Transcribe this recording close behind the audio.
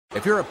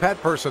If you're a pet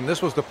person,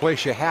 this was the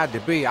place you had to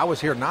be. I was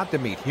here not to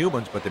meet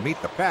humans, but to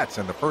meet the pets,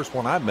 and the first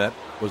one I met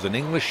was an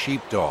English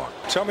sheepdog.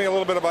 Tell me a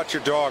little bit about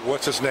your dog.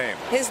 What's his name?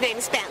 His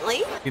name's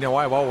Bentley. You know,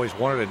 I've always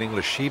wanted an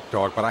English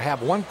sheepdog, but I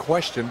have one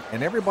question,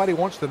 and everybody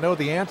wants to know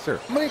the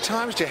answer. How many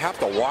times do you have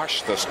to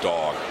wash this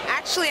dog?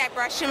 Actually, I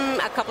brush him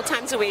a couple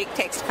times a week.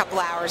 Takes a couple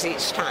hours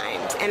each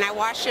time. And I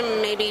wash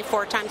him maybe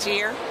 4 times a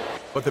year.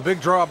 But the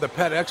big draw of the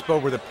Pet Expo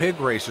were the pig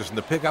races, and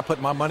the pig I put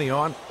my money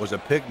on was a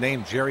pig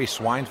named Jerry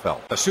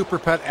Swinefeld. The Super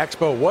Pet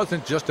Expo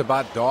wasn't just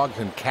about dogs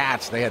and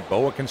cats. They had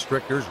boa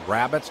constrictors,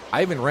 rabbits.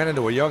 I even ran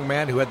into a young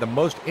man who had the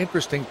most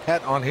interesting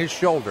pet on his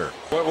shoulder.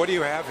 What do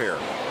you have here?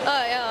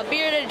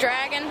 Bearded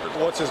dragon.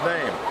 What's his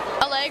name?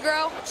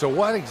 Allegro. So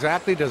what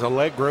exactly does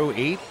Allegro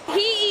eat?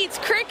 He eats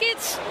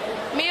crickets,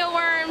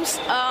 mealworms,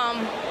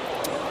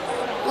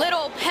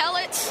 little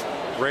pellets.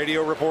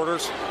 Radio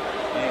reporters?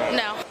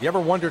 No. You ever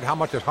wondered how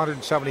much a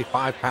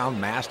 175-pound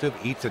Mastiff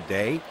eats a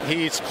day?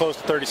 He eats close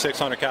to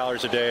 3,600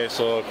 calories a day,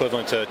 so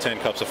equivalent to 10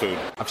 cups of food.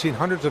 I've seen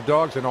hundreds of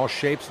dogs in all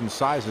shapes and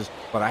sizes,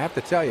 but I have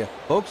to tell you,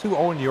 folks who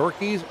own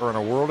Yorkies are in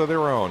a world of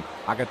their own.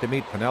 I got to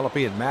meet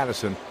Penelope and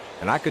Madison,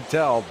 and I could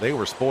tell they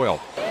were spoiled.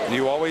 Do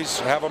you always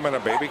have them in a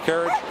baby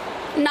carriage?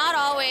 Not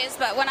always,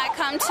 but when I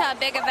come to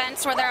big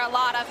events where there are a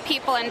lot of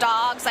people and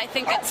dogs, I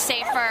think it's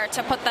safer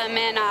to put them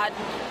in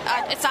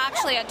it's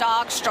actually a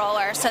dog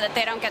stroller so that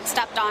they don't get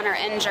stepped on or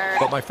injured.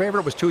 But my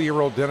favorite was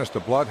 2-year-old Dennis the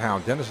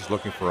Bloodhound. Dennis is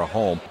looking for a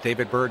home.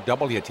 David Burd,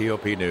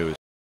 WTOP News.